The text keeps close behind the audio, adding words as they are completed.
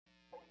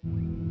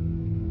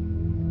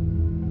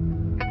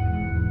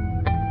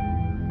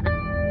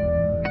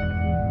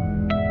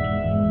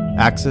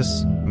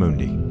Axis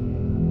Mundi.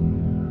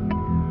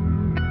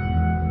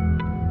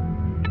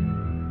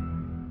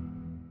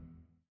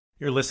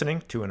 You're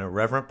listening to an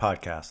Irreverent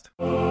podcast.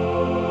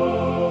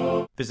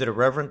 Visit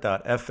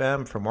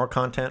irreverent.fm for more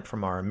content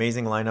from our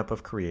amazing lineup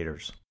of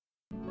creators.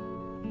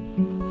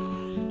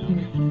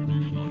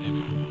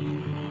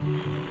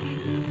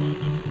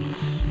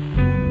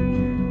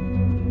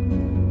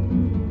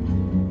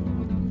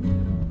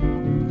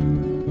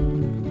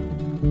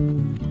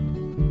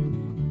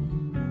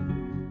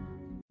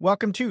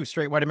 Welcome to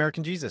Straight White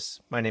American Jesus.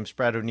 My name's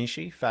Brad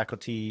Onishi,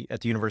 faculty at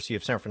the University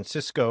of San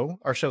Francisco.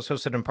 Our show's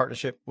hosted in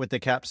partnership with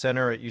the CAP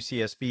Center at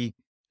UCSB.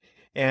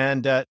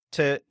 And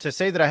to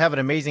say that I have an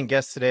amazing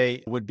guest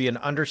today would be an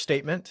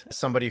understatement.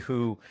 Somebody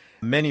who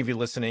many of you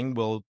listening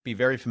will be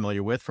very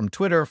familiar with from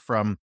Twitter,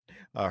 from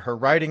her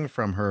writing,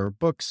 from her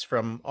books,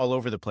 from all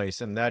over the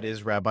place. And that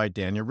is Rabbi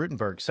Danya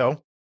Ruttenberg.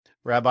 So,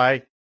 Rabbi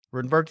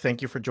Ruttenberg,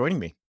 thank you for joining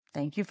me.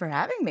 Thank you for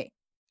having me.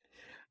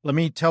 Let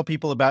me tell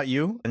people about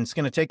you, and it's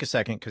going to take a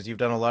second because you've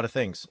done a lot of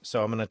things.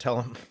 So I'm going to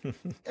tell them.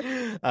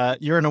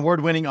 You're an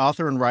award-winning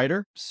author and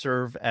writer,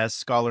 serve as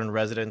scholar in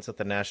residence at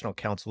the National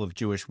Council of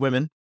Jewish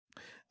Women,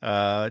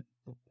 was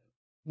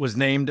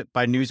named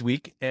by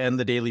Newsweek and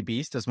the Daily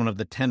Beast as one of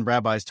the 10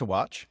 rabbis to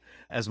watch,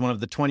 as one of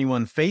the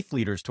 21 faith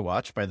leaders to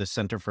watch by the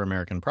Center for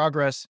American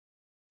Progress,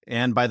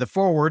 and by the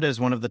Forward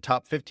as one of the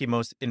top 50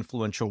 most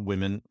influential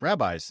women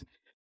rabbis.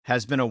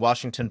 Has been a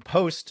Washington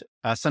Post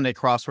Sunday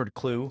crossword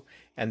clue.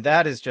 And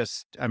that is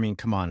just, I mean,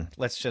 come on,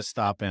 let's just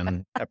stop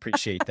and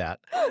appreciate that.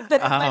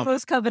 That is my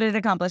most coveted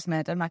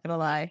accomplishment, I'm not going to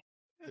lie.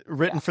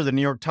 Written for the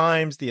New York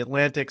Times, The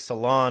Atlantic,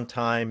 Salon,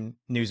 Time,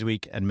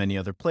 Newsweek, and many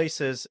other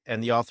places.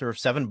 And the author of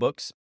 7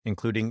 books,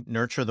 including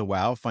Nurture the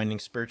Wow, Finding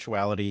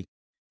Spirituality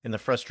in the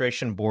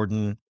Frustration,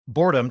 Boredom,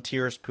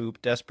 Tears,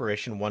 Poop,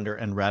 Desperation, Wonder,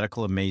 and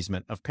Radical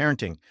Amazement of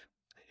Parenting.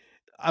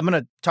 I'm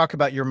going to talk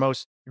about your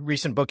most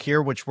recent book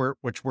here, which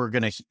we're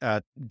going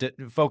to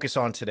focus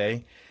on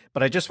today.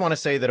 But I just want to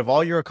say that of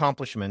all your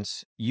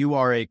accomplishments, you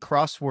are a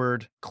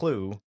crossword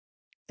clue,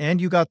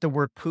 and you got the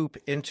word poop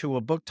into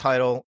a book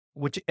title,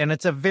 and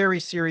it's a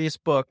very serious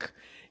book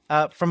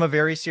from a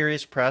very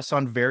serious press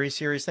on very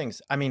serious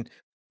things. I mean,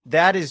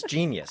 that is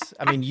genius.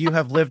 I mean, you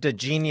have lived a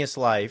genius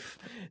life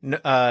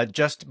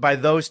just by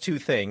those 2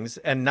 things,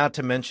 and not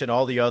to mention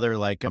all the other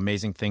like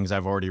amazing things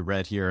I've already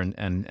read here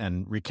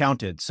and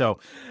recounted. So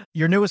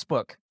your newest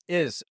book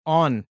is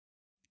on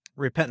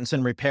repentance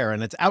and repair,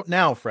 and it's out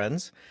now,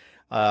 friends,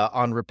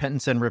 on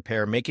repentance and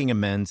repair, making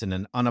amends in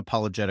an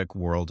unapologetic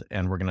world.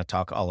 And we're going to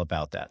talk all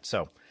about that.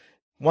 So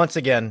once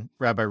again,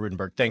 Rabbi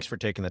Ruttenberg, thanks for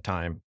taking the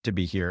time to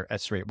be here at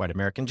Straight White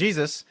American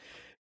Jesus.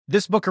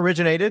 This book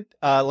originated,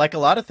 like a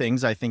lot of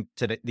things, I think,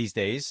 these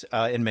days,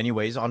 in many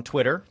ways, on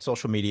Twitter,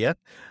 social media,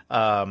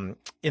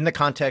 in the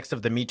context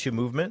of the Me Too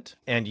movement.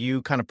 And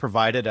you kind of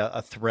provided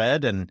a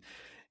thread and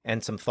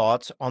some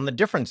thoughts on the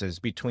differences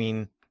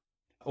between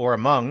or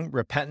among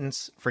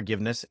repentance,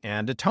 forgiveness,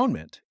 and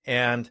atonement.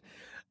 And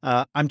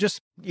I'm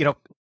just,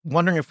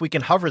 wondering if we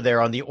can hover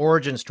there on the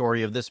origin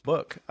story of this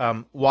book.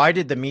 Why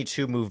did the Me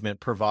Too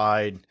movement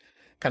provide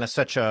kind of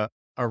such a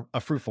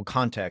fruitful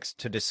context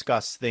to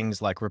discuss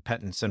things like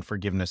repentance and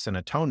forgiveness and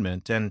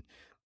atonement? And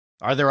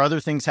are there other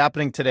things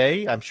happening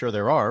today? I'm sure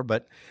there are,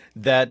 but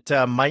that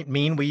might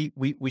mean we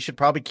should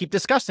probably keep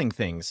discussing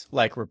things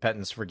like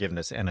repentance,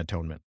 forgiveness, and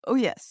atonement. Oh,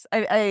 yes.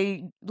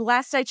 I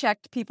last I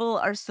checked, people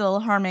are still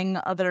harming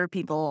other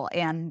people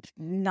and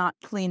not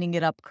cleaning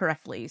it up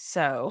correctly.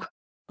 So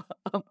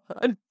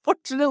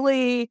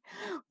unfortunately,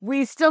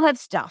 we still have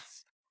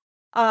stuff.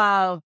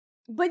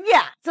 But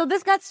yeah, so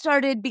this got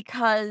started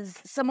because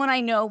someone I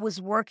know was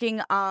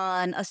working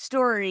on a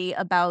story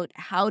about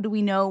how do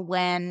we know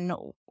when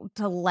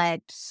to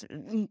let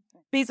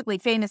basically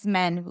famous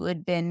men who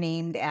had been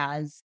named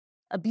as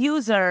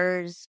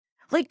abusers,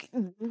 like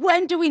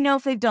when do we know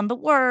if they've done the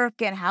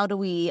work, and how do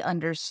we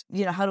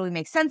how do we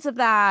make sense of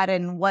that,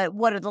 and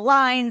what are the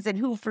lines, and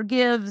who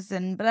forgives,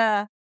 and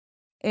blah.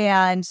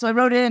 And so I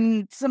wrote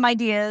in some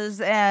ideas,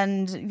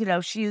 and they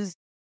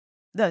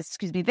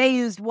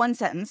used one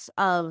sentence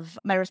of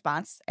my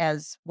response,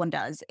 as one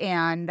does,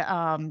 and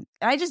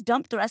I just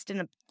dumped the rest in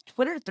a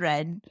Twitter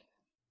thread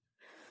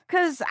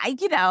because I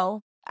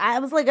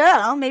was like,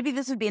 oh, maybe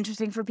this would be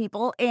interesting for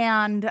people,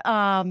 and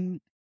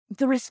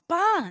the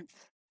response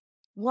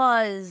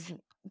was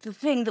the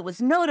thing that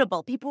was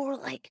notable. People were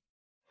like,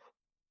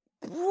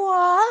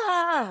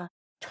 "What?"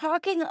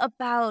 Talking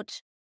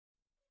about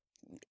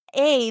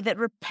that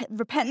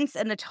repentance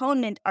and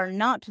atonement are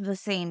not the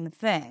same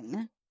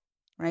thing.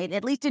 Right?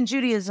 At least in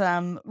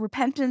Judaism,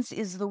 repentance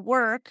is the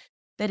work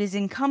that is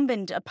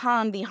incumbent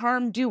upon the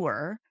harm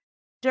doer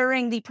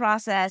during the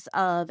process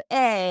of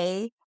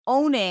A,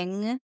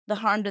 owning the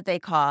harm that they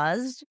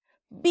caused,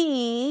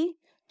 B,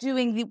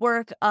 doing the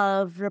work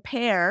of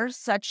repair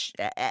such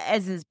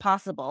as is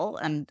possible.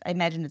 And I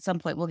imagine at some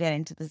point we'll get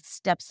into the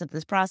steps of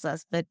this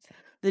process, but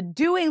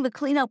doing the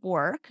cleanup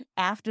work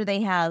after they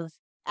have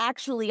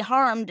actually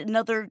harmed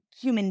another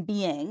human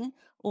being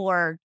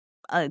or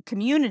a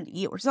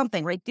community or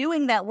something, right?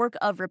 Doing that work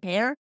of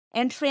repair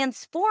and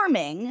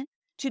transforming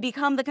to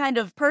become the kind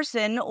of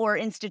person or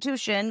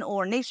institution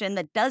or nation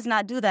that does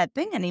not do that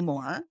thing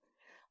anymore.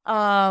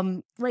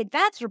 Right,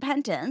 that's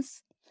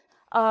repentance.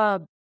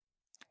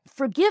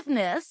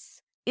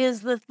 Forgiveness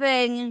is the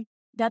thing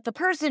that the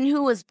person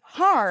who was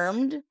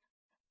harmed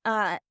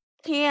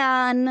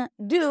can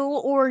do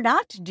or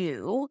not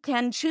do,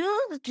 can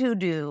choose to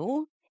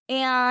do,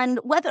 and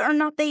whether or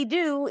not they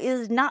do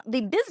is not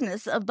the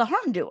business of the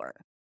harm doer.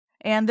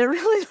 And they're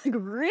really,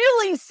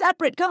 really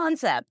separate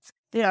concepts.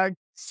 They are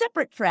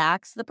separate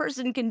tracks. The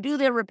person can do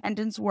their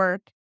repentance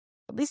work,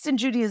 at least in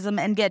Judaism,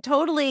 and get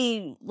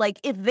totally,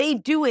 if they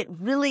do it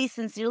really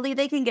sincerely,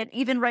 they can get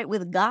even right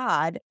with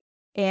God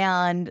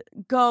and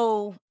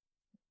go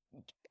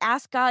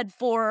ask God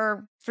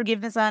for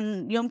forgiveness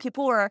on Yom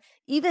Kippur,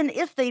 even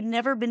if they've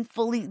never been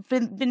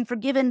been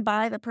forgiven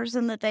by the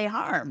person that they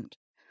harmed.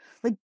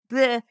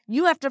 The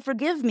 "you have to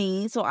forgive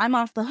me, so I'm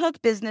off the hook"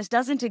 business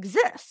doesn't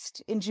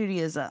exist in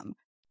Judaism.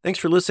 Thanks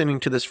for listening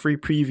to this free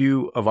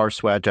preview of our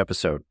Swag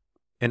episode.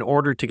 In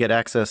order to get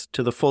access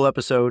to the full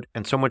episode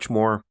and so much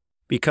more,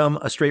 become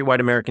a Straight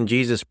White American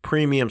Jesus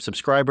premium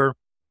subscriber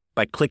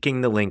by clicking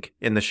the link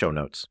in the show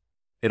notes.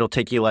 It'll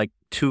take you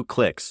 2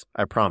 clicks,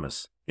 I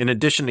promise. In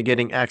addition to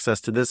getting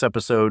access to this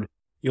episode,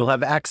 you'll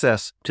have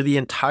access to the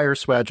entire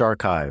Swag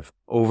archive,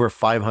 over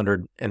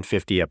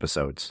 550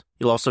 episodes.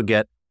 You'll also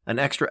get an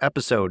extra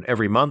episode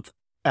every month,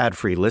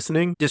 ad-free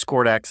listening,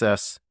 Discord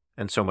access,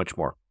 and so much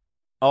more.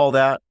 All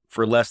that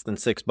for less than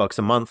 $6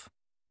 a month,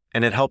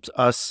 and it helps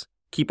us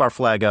keep our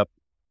flag up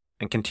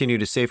and continue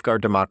to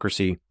safeguard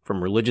democracy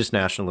from religious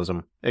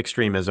nationalism,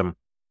 extremism,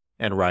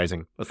 and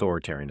rising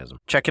authoritarianism.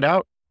 Check it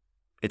out.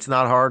 It's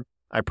not hard,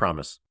 I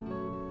promise.